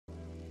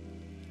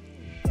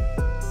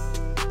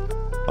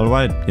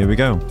Alright, here we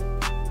go.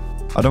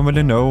 I don't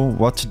really know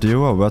what to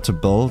do or where to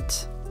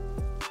build,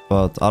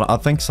 but I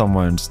think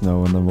somewhere in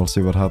snow, and then we'll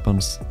see what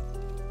happens.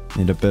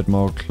 Need a bit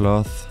more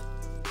cloth.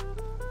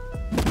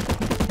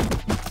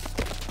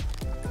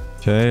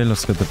 Okay,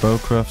 let's get the bow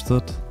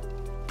crafted.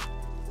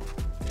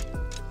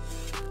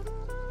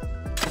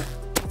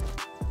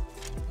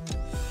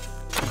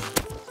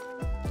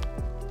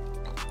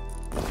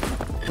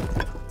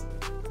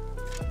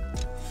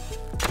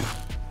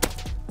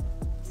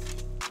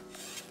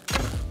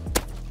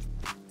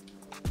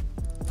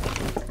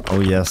 Oh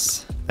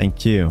yes,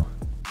 thank you.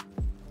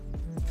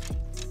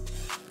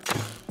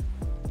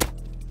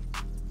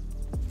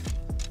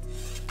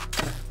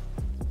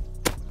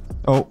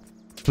 Oh,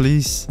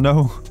 please,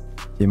 no.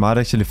 He might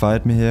actually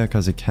fight me here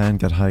because he can't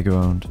get high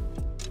ground.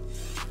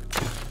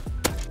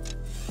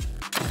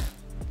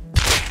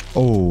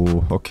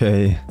 Oh,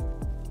 okay.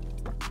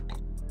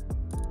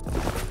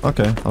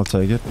 Okay, I'll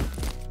take it.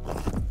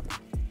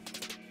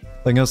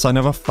 Thing is, I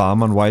never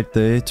farm on White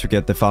Day to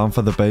get the farm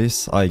for the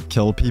base. I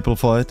kill people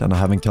for it, and I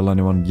haven't killed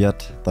anyone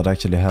yet that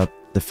actually had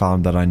the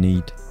farm that I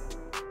need.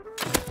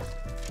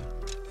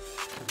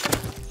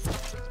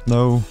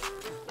 No.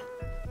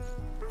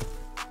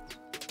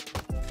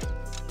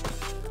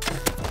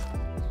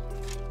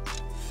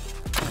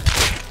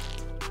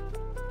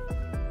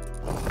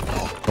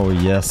 Oh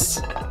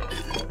yes.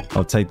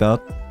 I'll take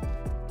that.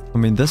 I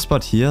mean, this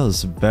spot here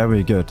is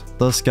very good.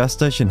 There's gas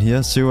station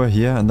here, sewer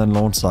here, and then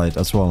launch site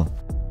as well.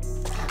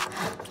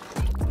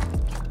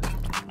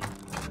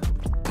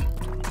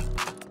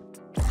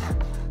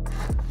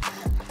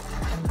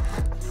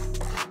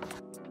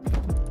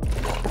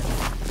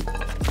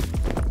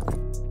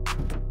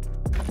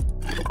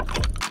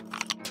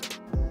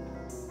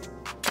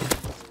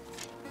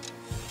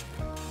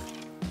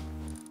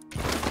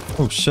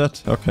 Oh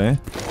shit, okay.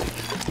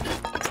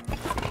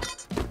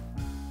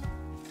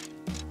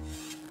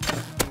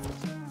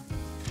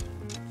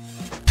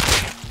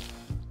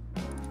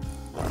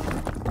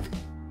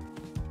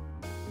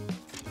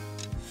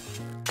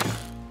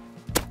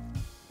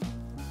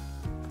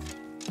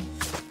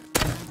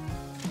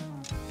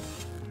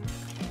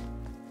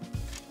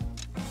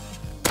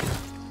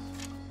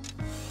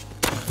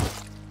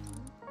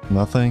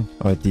 Nothing?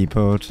 Oh, it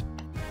depoted.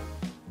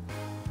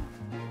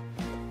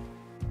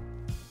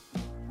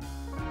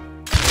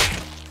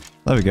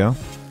 There we go.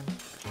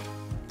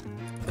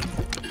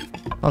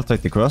 I'll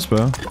take the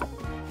crossbow.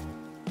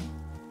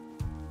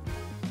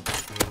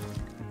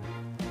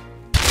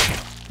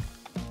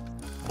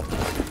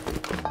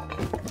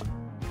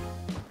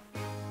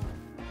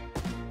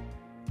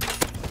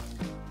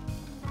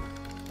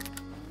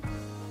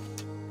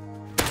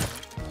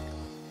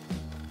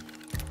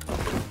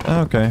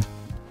 Okay.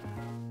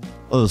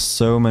 There's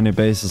so many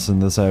bases in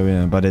this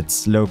area, but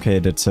it's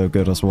located so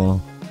good as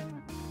well.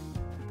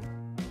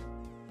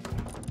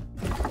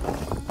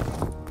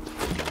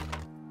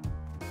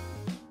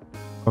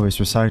 Oh, he's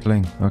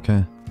recycling.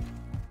 Okay.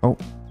 Oh.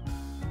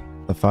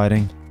 They're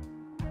fighting.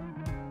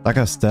 That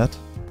guy's dead.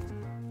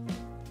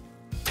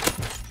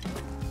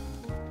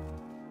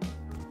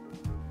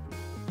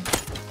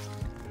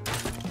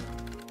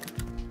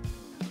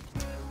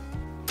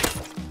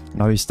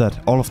 No, he's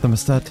dead. All of them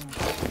is dead.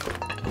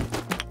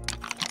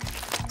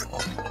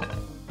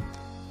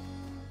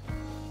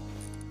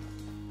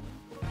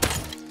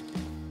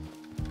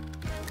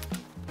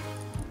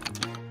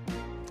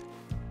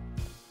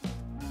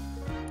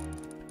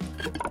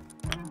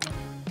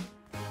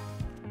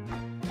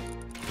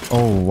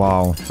 Oh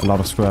wow, a lot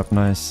of scrap,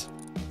 nice.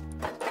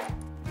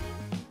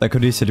 That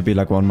could easily be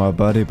like one more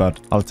body, but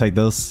I'll take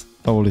this.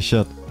 Holy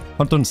shit.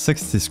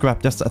 160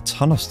 scrap, just a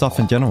ton of stuff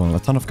in general, a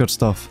ton of good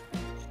stuff.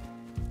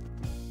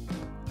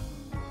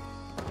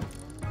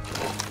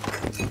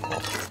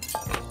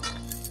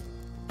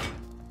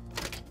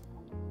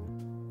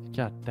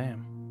 God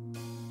damn.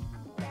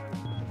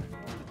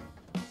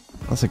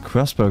 That's a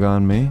crossbow guy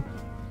on me.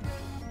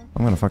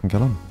 I'm gonna fucking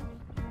kill him.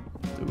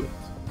 Do it.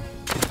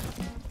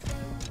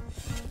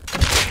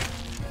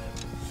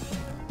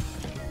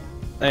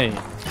 Hey.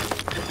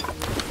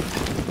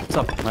 What's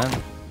up,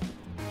 man?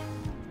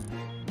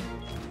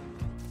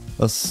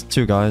 There's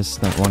two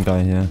guys, not one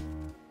guy here.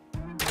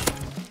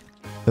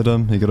 Hit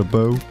him, he got a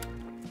bow.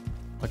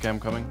 Okay, I'm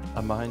coming.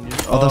 I'm behind you.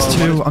 Oh, there's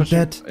two, I'm pushing.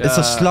 dead. It's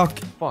a slug.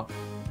 Fuck.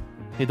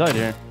 He died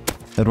here.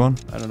 Hit one.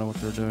 I don't know what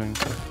they're doing.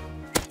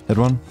 Hit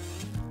one.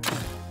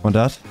 One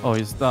dead. Oh,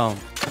 he's down.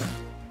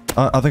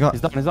 I think I...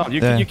 He's down, he's down.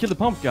 Yeah. You killed the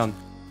pump gun.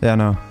 Yeah, I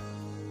know.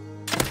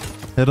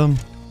 Hit him.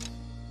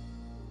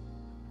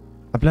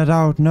 I bled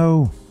out,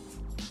 no.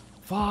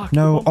 Fuck.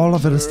 No, all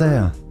of it is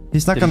there.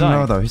 He's not Did he gonna die?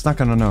 know though, he's not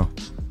gonna know.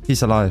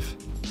 He's alive.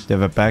 Do you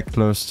have a bag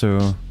close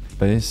to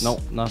base? No,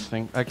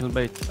 nothing. I can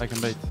bait. I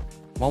can bait.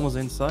 One was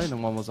inside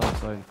and one was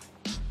outside.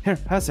 Here,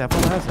 Hazzy, I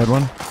found Hazzy. Hit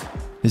one.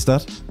 He's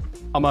dead.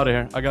 I'm out of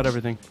here. I got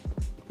everything.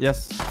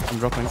 Yes, I'm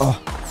dropping.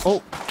 Oh.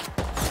 Oh,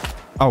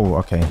 Oh,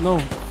 okay. no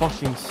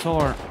fucking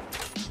sword.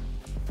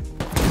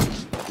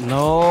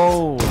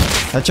 No.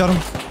 Headshot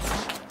him.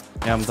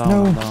 Yeah, I'm down.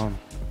 No. I'm down.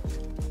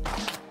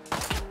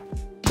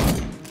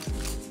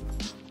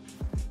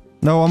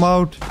 No, I'm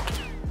out.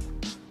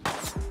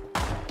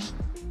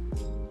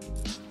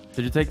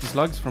 Did you take the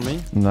slugs from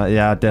me? No,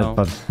 yeah, I did, No.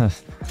 but...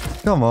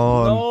 Come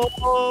on.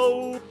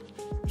 No!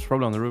 It's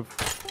probably on the roof.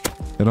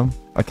 Hit him.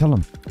 I kill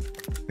him.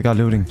 The guy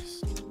looting.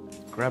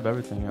 Grab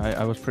everything.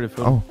 I was pretty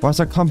full. Oh, why's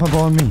that compound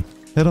on me?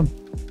 Hit him.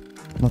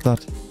 Not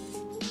that.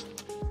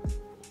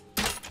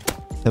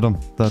 Hit him.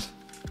 That.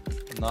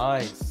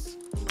 Nice.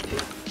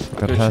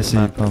 Got Good Passy, shit,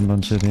 man. pump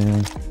and shit,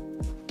 yeah.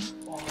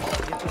 Oh,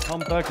 get the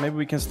pump back. Maybe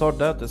we can start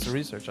that as a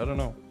research. I don't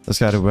know. This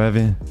guy too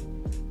heavy.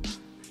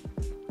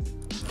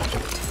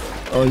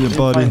 Oh, your You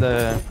body. find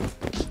the-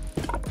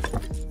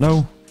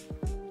 No.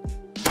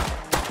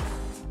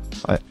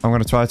 I'm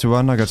gonna try to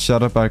run. I got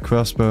shot up by a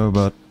crossbow,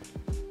 but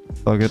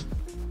fuck it.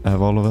 I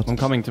have all of it. I'm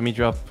coming to meet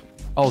you up.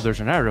 Oh, there's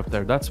an area up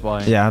there. That's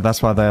why. Yeah,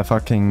 that's why they're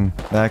fucking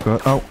that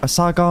good. Oh, a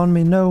saga on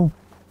me. No.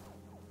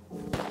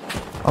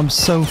 I'm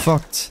so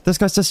fucked. This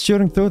guy's just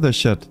shooting through this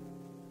shit.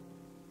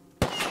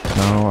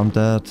 No, I'm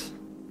dead.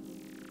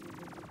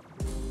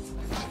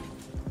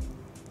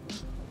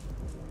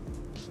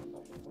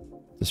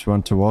 Just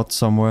run towards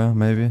somewhere,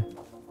 maybe.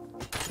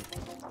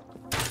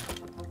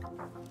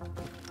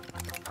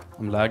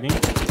 I'm lagging.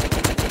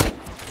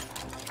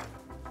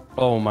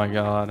 Oh my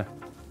god.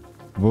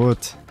 Wood.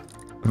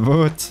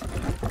 Wood.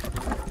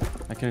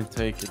 I can't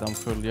take it. I'm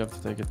full. You have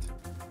to take it.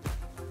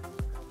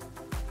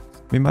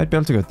 We might be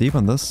able to go deep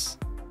on this.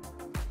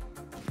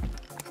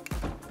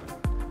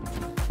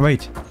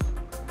 Wait.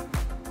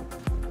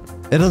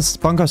 It is.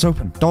 Bunker's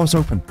open. Door's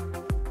open.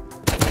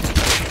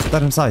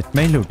 That inside.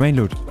 Main loot. Main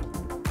loot.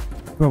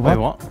 Bro, Wait,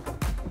 what?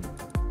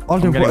 what? All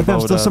the I'm getting wood.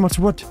 There's still bowed so up. much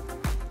wood.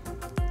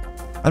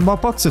 And more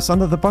boxes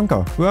under the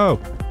bunker. Whoa.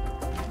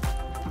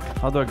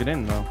 How do I get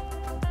in now?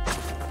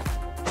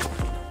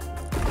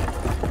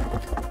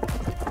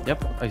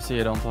 Yep, I see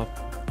it on top.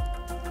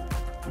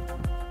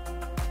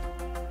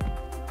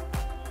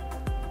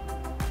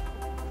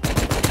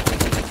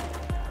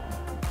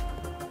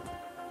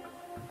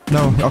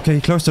 No, okay,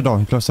 he closed the door.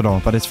 He closed the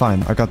door, but it's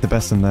fine. I got the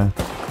best in there.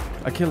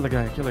 I killed the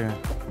guy. Kill the guy.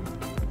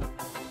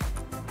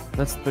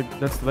 That's the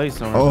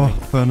base owner. Oh,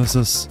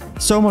 furnaces.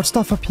 So much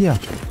stuff up here.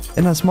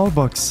 In a small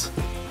box.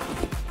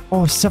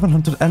 Oh,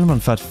 700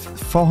 element fat.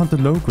 400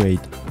 low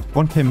grade.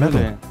 1k metal.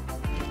 Really?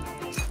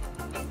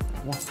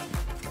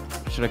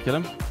 What? Should I kill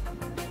him?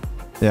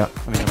 Yeah.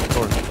 I mean, of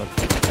course,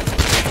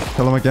 but...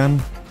 Kill him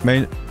again.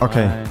 Main.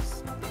 Okay.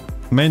 Nice.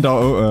 Main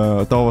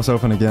door, door was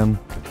open again.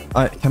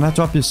 Can I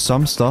drop you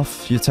some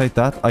stuff? You take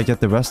that, I get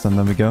the rest, and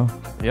then we go.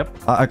 Yep.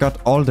 I got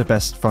all the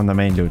best from the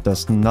main loot.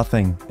 There's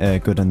nothing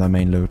good in the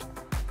main loot.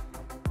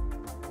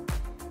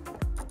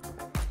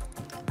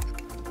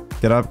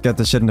 Get up, get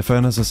the shit in the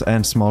furnaces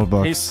and small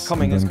box. He's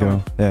coming, and he's then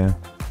go. Yeah.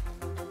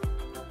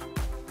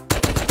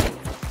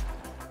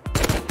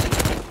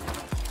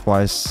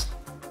 Twice.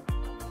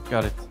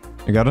 Got it.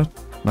 You got it?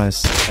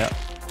 Nice. Yeah.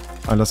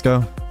 Alright, let's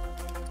go.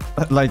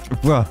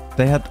 Like, bro,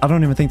 they had... I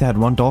don't even think they had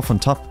one door from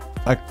top.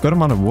 Like, good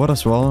amount of wood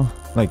as well.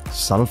 Like,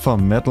 sulfur,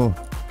 metal,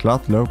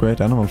 cloth,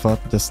 low-grade, animal fat.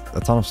 Just a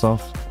ton of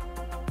stuff.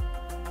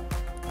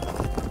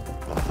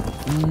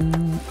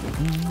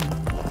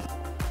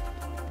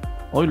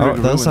 Oil Oh, rig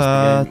there's ruins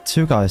the game.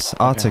 2 guys.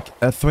 Arctic.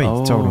 3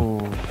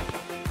 total.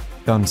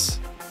 Guns.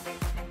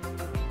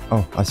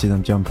 Oh, I see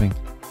them jumping.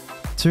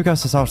 2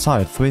 guys is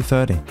outside.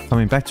 3:30.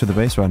 Coming back to the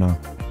base right now.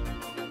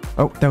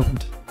 Oh, they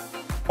opened.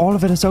 All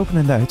of it is open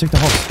in there. He took the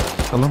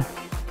house. Kill him.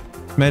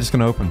 Mate is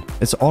gonna open.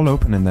 It's all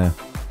open in there.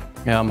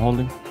 Yeah, I'm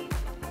holding.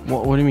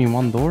 What do you mean,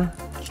 one door?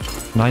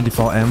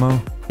 94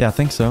 ammo. Yeah, I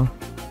think so.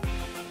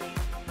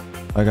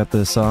 I got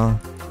this,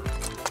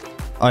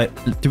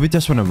 do we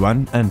just wanna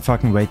run and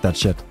fucking raid that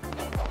shit?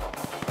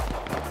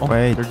 Oh,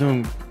 Wait. They're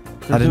doing...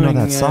 I didn't know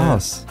that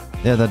SARS.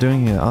 Yeah, they're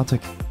doing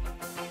Arctic.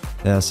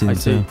 Yeah, I see I them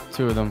see. too.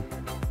 2 of them.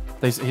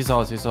 He saw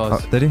us, he saw Oh,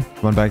 us. did he?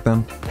 One back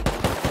then.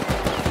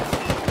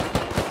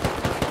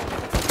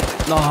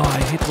 No,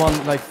 I hit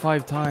one like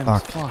 5 times.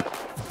 Fuck.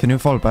 Fuck. Can you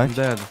fall back? I'm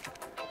dead.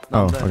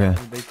 Oh, I'm dead. okay.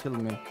 They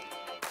killed me.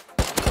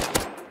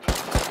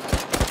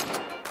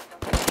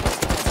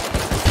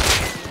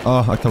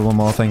 Oh, I killed one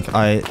more, I think.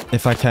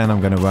 If I can,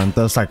 I'm gonna run.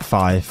 There's like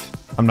 5.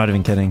 I'm not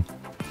even kidding.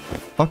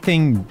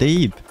 Fucking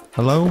deep.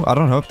 Hello? I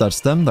don't hope that's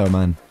them though,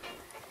 man.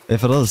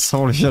 If it is,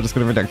 holy shit, it's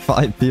gonna be like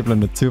 5 people in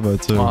the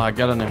 2x2. Oh, I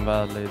got an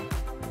invalid.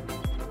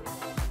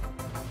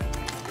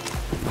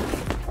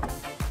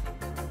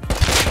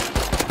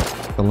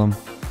 Kill them.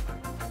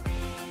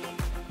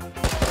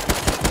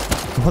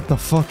 What the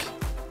fuck?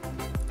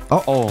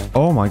 Oh,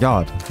 Oh my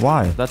god.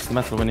 Why? that's the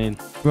metal we need.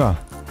 Yeah.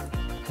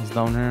 He's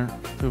down here.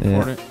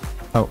 240.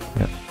 Oh,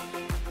 yeah.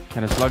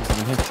 Can the slugs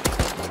even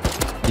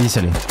hit?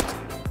 Easily.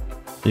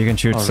 You can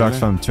shoot Oh,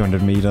 slugs really? from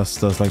 200 meters.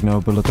 There's like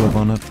no bullet drop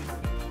on it.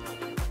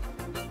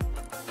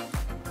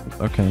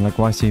 Okay, like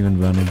why is he even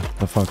running?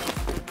 The fuck?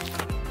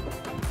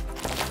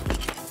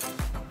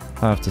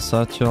 I have the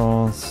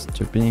satchels,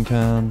 2 bean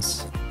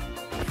cans.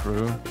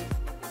 True.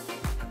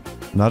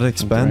 Not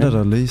expanded Okay.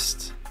 at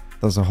least.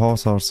 There's a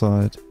horse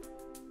outside.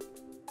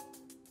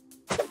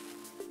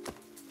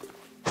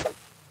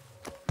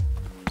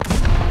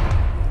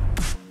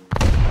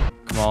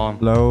 Come on.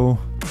 Blow.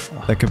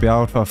 That could be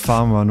out for a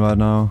farm run right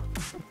now.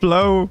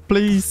 Blow,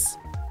 please.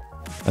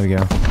 There we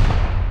go.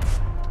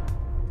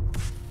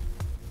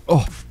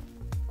 Oh.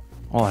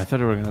 Oh, I thought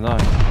we were gonna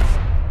die.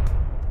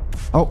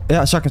 Oh,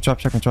 yeah, shotgun trap,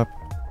 shotgun trap.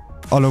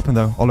 All open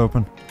though, all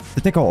open.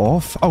 Did they go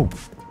off? Oh,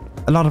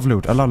 a lot of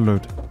loot, a lot of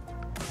loot.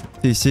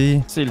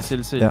 DC.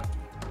 Seal.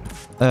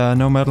 Yeah.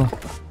 No metal.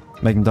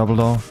 Making double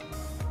door.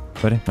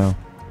 Ready? No.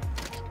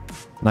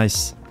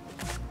 Nice.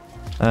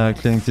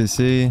 Clearing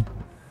TC.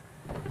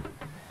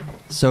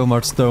 So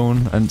much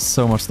stone and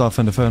so much stuff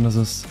in the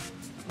furnaces.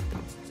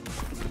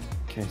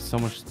 Okay, so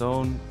much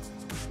stone.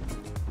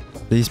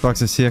 These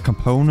boxes here,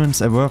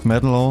 components, a work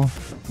metal ore,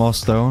 more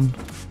stone.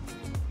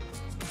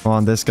 Come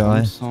on, this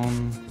guy.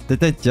 Did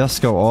they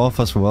just go off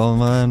as well,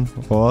 man?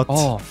 What?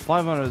 Oh,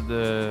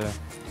 500...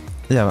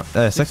 yeah,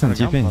 600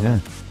 GP, yeah.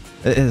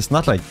 It's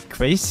not like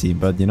crazy,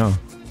 but you know,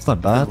 it's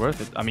not bad. It's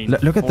worth it. I mean,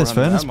 Look at this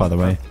furnace, by the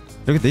way.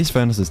 but- Look at these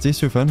furnaces, these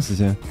two furnaces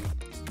here.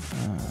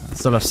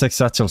 Still have 6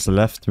 satchels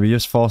left. We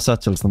use 4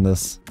 satchels on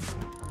this.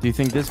 Do you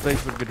think this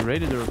base would get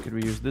raided, or could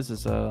we use this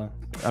as a...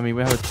 I mean,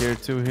 we have a tier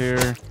 2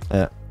 here.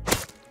 Yeah.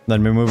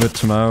 Then we move it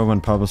tomorrow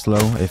when power's low,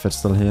 if it's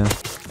still here.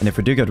 And if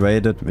we do get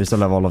raided, we still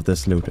have all of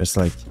this loot. It's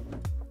like,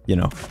 you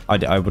know,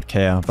 I would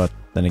care, but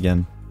then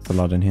again, it's a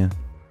lot in here.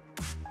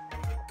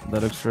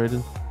 That looks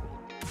raided.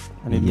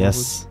 I need more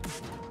Yes.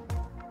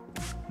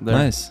 wood. There.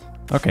 Nice.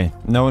 Okay.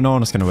 No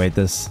one is gonna raid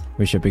this.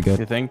 We should be You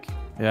good. think?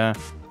 Yeah.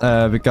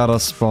 We gotta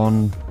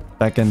spawn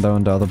back in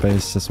down the other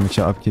base just to make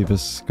sure upkeep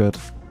is good.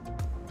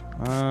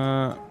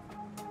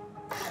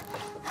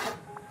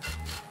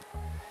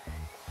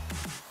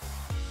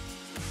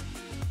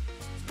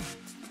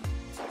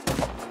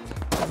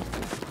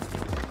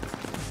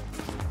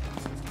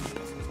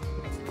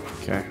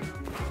 Okay.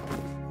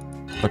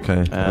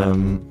 Okay.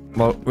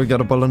 Well, we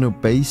gotta build a new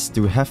base.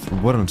 Do we have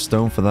wood and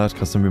stone for that?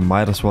 Because then we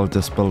might as well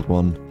just build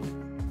one.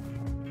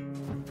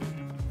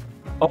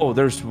 Oh,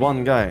 there's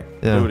one guy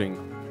Yeah. looting.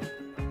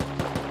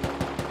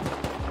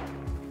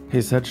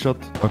 His headshot.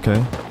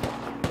 Okay.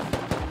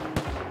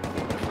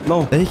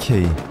 No,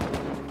 AK.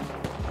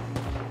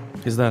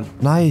 he's dead.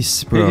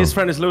 Nice, bro. His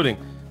friend is looting.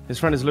 His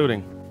friend is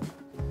looting.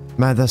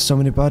 Man, there's so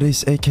many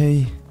bodies.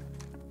 AK.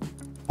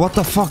 What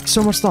the fuck?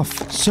 So much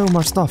stuff. So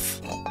much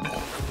stuff.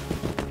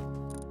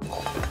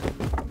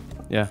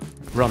 Yeah.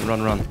 Run.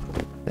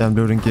 Yeah, I'm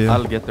looting gear.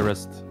 I'll get the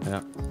rest.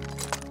 Yeah.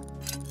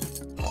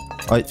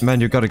 Alright,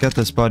 man, you gotta get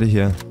this body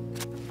here.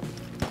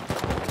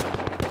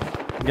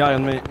 Guy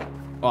on me.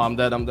 Oh, I'm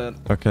dead.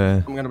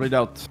 Okay. I'm gonna bleed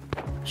out.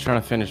 He's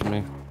trying to finish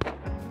me.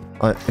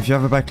 Alright, if you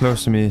have it back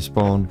close to me,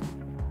 spawn.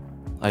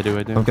 I do.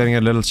 I'm getting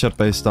a little shit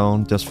base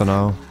down, just for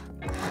now.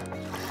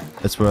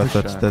 It's worth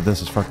it. sure.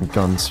 This is fucking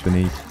guns we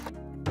need.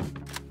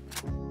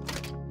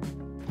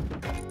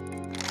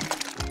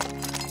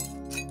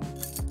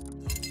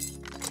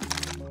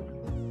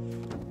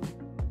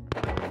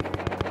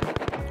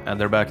 And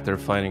they're back. They're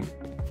fighting.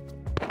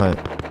 Right.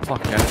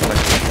 Fuck, I have like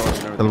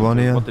Still one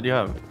here. What did you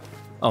have?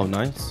 Oh,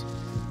 nice.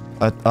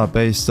 At our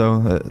base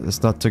though,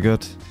 it's not too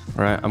good.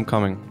 Alright, I'm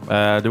coming.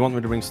 Do you want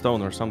me to bring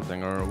stone or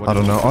something? Or what I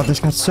don't do you know. want? Oh, this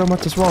got so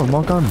much as well.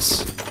 More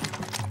guns.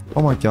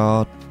 Oh my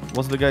god.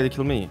 What's the guy that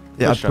killed me?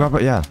 Yeah, Pusha.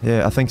 probably, yeah,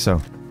 I think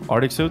so.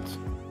 Arctic suit?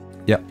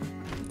 Yeah.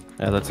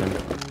 Yeah, that's him.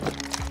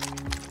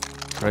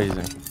 Crazy.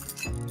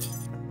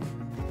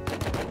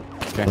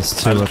 Okay.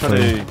 That's two I'll or try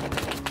three. to-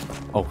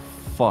 Oh,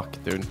 fuck,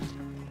 dude.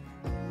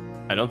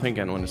 I don't think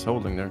anyone is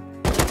holding there.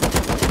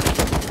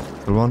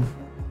 Good one.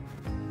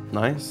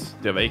 Nice.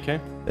 Do you have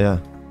AK? Yeah.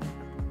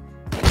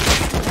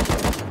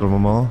 Good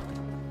one more.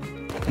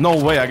 No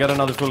way, I got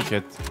another full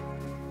kit.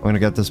 I'm gonna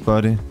get this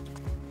body.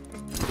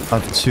 I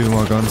have 2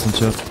 more guns and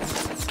shit.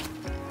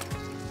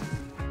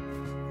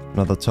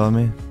 Another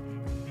Tommy.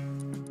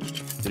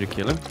 Did you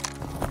kill him?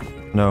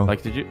 No.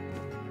 Like, did you?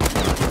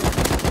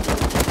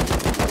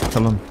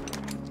 Kill him.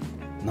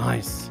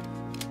 Nice.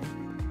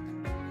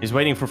 He's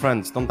waiting for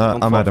friends. Don't I'm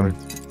fall at for him.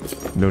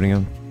 it. Looting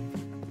him.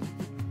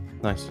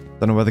 Nice.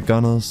 Don't know where the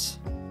gun is.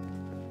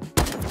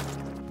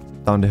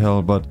 Down the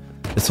hill, but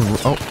it's a...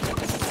 Oh!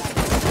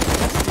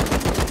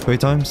 3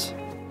 times?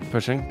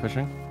 Pushing.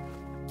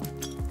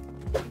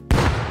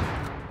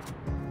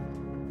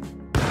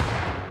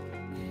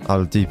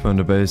 I'll deeper in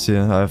the base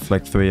here. I have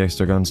like 3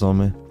 extra guns on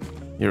me.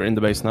 You're in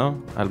the base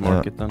now? I'll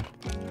mark it then.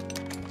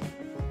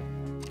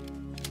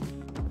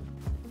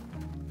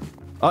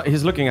 Oh,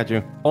 he's looking at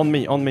you. On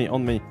me. On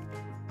the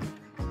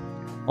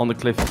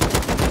cliff.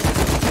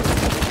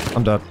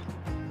 I'm dead.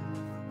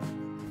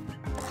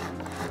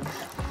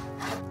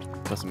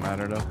 Doesn't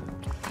matter though.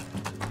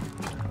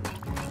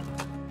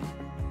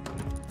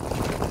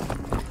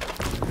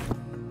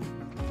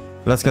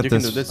 Let's get You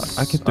can this. do this.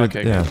 I could do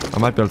Okay, it. Yeah, okay. I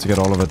might be able to get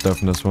all of it though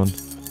from this one.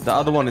 The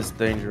other one is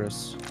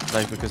dangerous.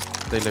 Like, because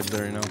they live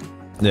there, you know.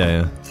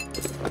 Yeah.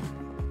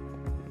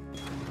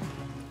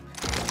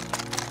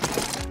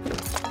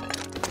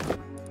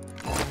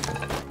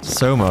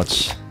 So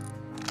much.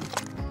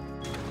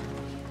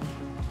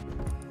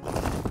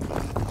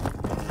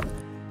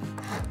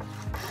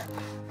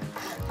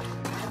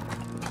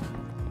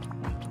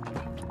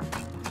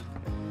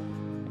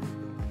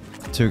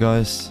 2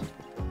 guys.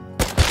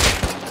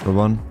 Or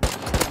 1.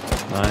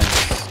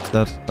 Nice.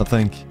 Dead, I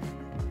think.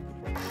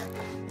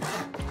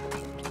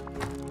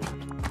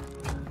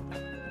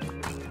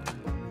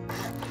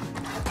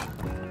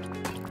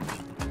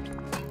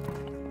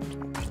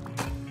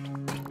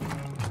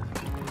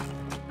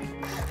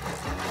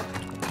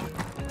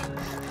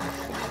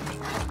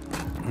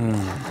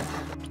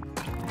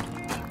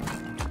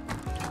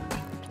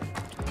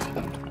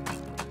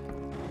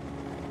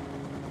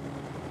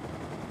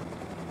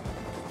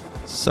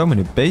 So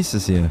many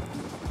bases here.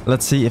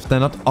 Let's see if they're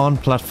not on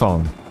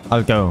platform.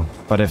 I'll go.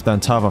 But if they're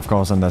on top, of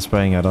course, and they're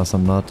spraying at us,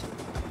 I'm not.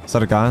 Is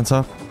that a guy on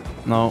top?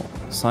 No,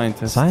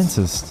 scientist.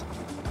 Scientist.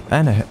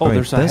 And a oh,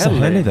 wait, there's a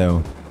heli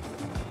though.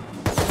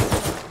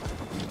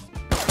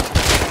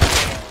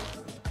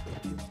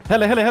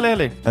 Heli.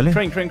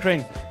 Heli?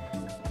 Crane.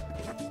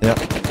 Yeah.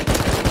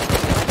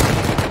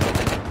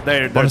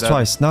 They're One is dead.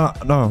 twice. No,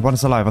 one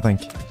is alive, I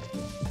think.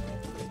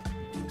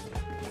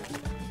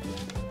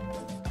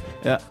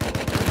 Yeah.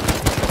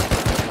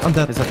 I'm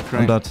dead. Is that I'm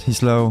crane? dead.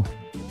 He's low.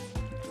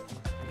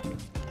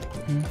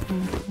 Do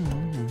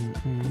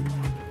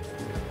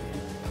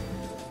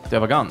you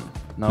have a gun?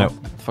 No. No.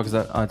 The fuck is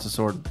that? Ah, it's a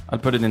sword. I'll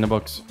put it in the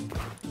box.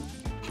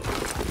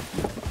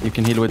 You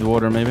can heal with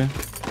water, maybe?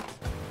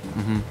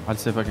 I'll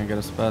see if I can get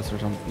a spaz or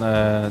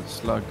something.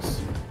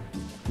 Slugs.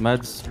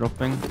 Meds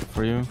dropping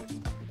for you.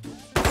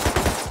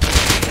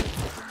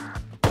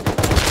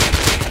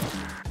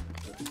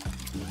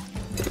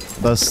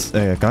 There's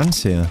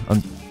guns here.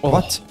 And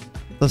what?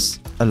 There's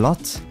a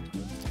lot.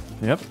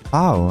 Yep.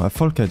 Oh, a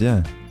full kit,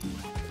 yeah.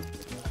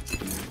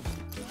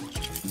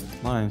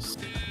 Nice.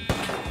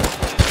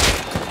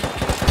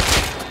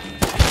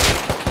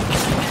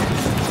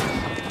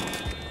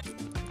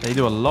 They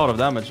do a lot of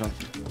damage on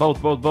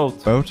both.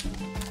 Boat?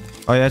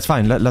 Oh yeah, it's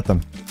fine. Let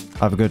them. I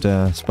have a good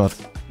spot.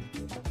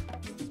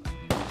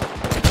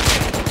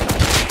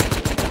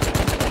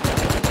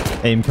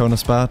 Aim cone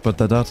is bad, but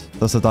they're dead.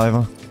 There's a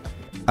diver.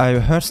 I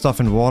heard stuff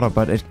in water,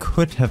 but it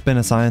could have been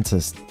a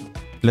scientist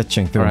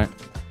glitching through.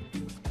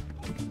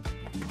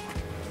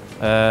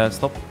 Alright.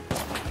 Stop.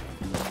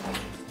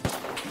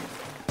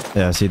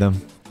 Yeah, I see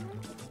them.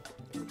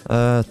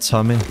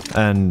 Tommy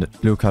and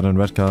blue card and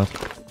red card.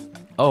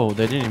 Oh,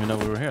 they didn't even know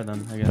we were here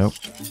then, I guess. Nope.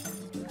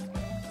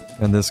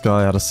 And this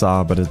guy had a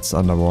SAR, but it's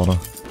underwater.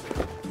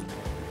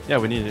 Yeah,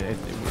 we needed it.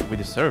 We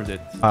deserved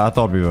it. I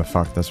thought we were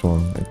fucked as well.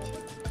 Like,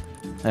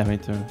 Yeah, me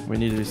too. We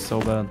needed it so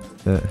bad.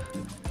 yeah.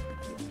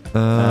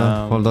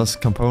 Well, there's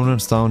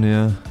components down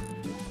here.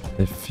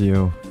 If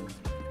you...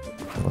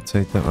 I'll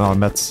take them. Oh,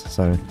 meds,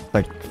 sorry.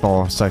 Like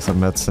 4 stacks of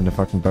meds in the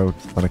fucking boat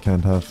that I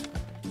can't have.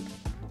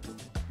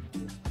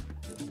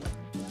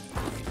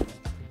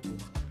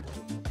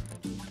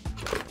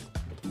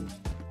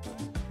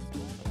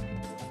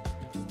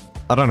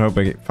 I don't hope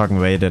I fucking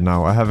waited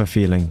now. I have a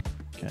feeling.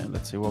 Okay,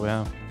 let's see what we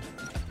have.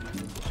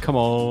 Come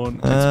on.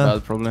 It's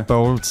bad, probably.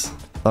 Bolts.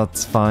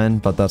 That's fine,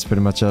 but that's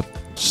pretty much it.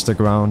 Stick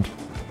around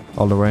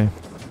all the way.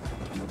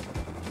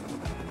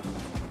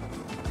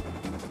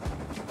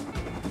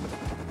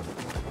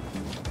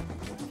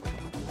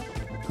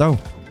 No,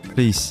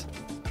 please.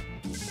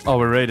 Oh,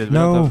 we're raided. We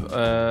No. don't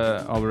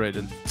have, oh, we're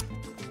raided.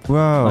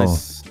 Whoa.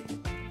 Nice.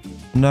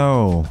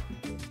 No.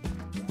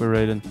 We're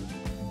raided.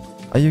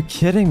 Are you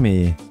kidding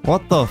me?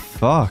 What the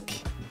fuck?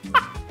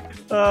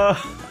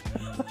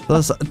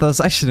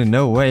 There's actually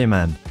no way,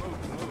 man.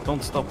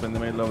 Don't stop in the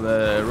middle of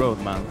the road,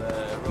 man.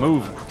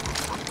 Move.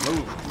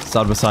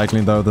 Start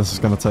recycling though, this is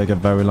gonna take a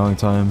very long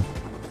time.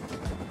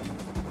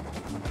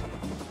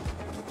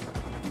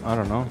 I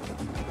don't know.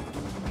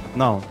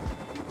 No.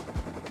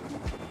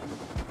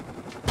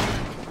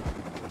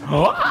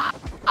 Oh!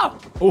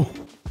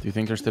 Do you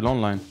think they're still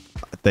online?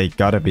 They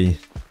gotta be.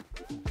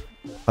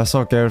 I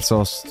saw Garrett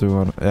Sauce do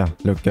one. Yeah,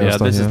 look, Garrett's Yeah,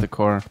 down this here. is the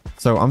core.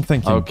 So I'm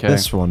thinking Okay.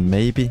 this one,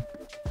 maybe.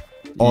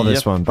 Or this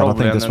Yep, one, but I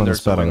probably, think and this then one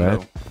is there's a better, window.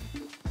 right?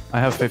 I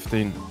have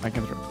 15. I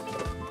can throw.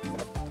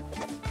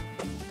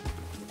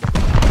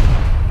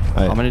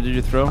 How many did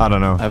you throw? I don't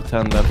know. I have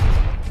 10 left.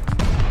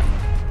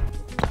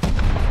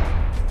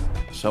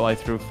 So I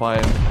threw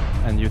 5,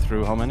 and you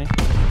threw how many?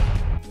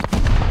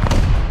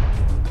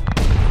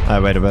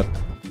 Wait a bit.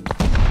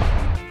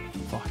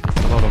 Fuck,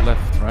 it's a lot of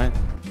left, right?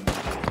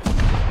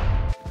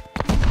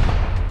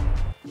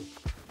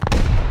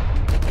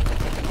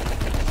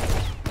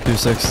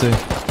 $260. Oh,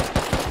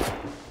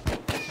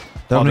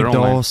 Don't they're need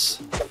on there. doors.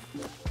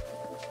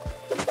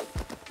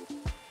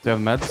 Do you have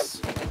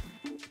meds?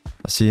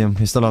 I see him.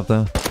 He's still up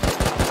there.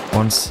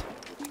 Once.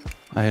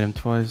 I hit him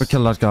twice. We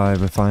kill that guy.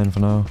 We're fine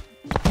for now.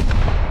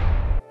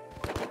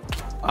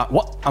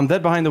 What? I'm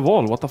dead behind the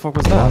wall. What the fuck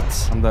was that?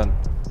 What? I'm dead.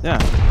 Yeah.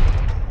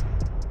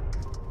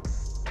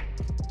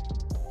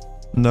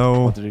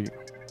 No. What did you...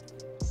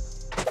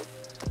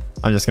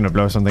 I'm just gonna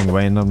blow something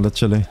away in them,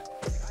 literally.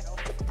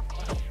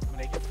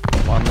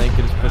 One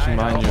naked is pushing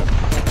behind you.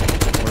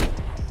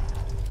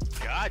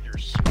 God, you're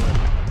sweating.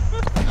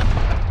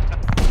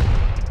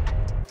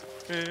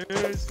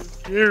 This is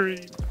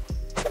scary.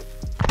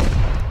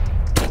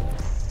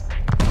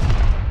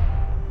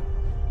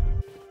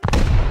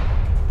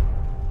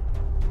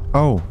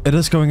 Oh, it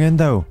is going in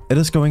though. It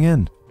is going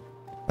in.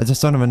 I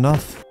just don't have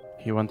enough.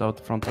 He went out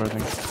the front door, I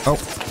think. Oh,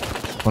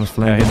 one is Yeah,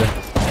 flying. he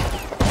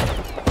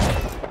did.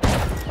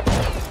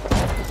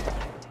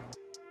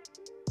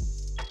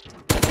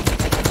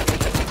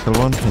 Kill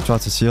one. He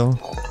tried to seal.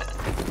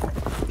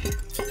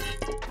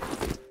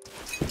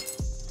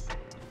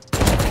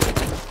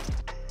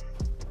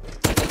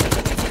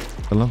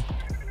 Kill him.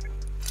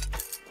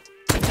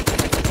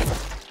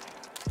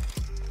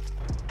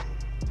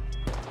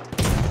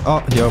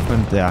 Oh, he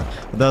opened. Yeah,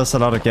 there's a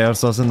lot of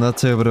gears in there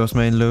too, but it was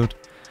main loot.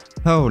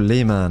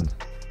 Holy man.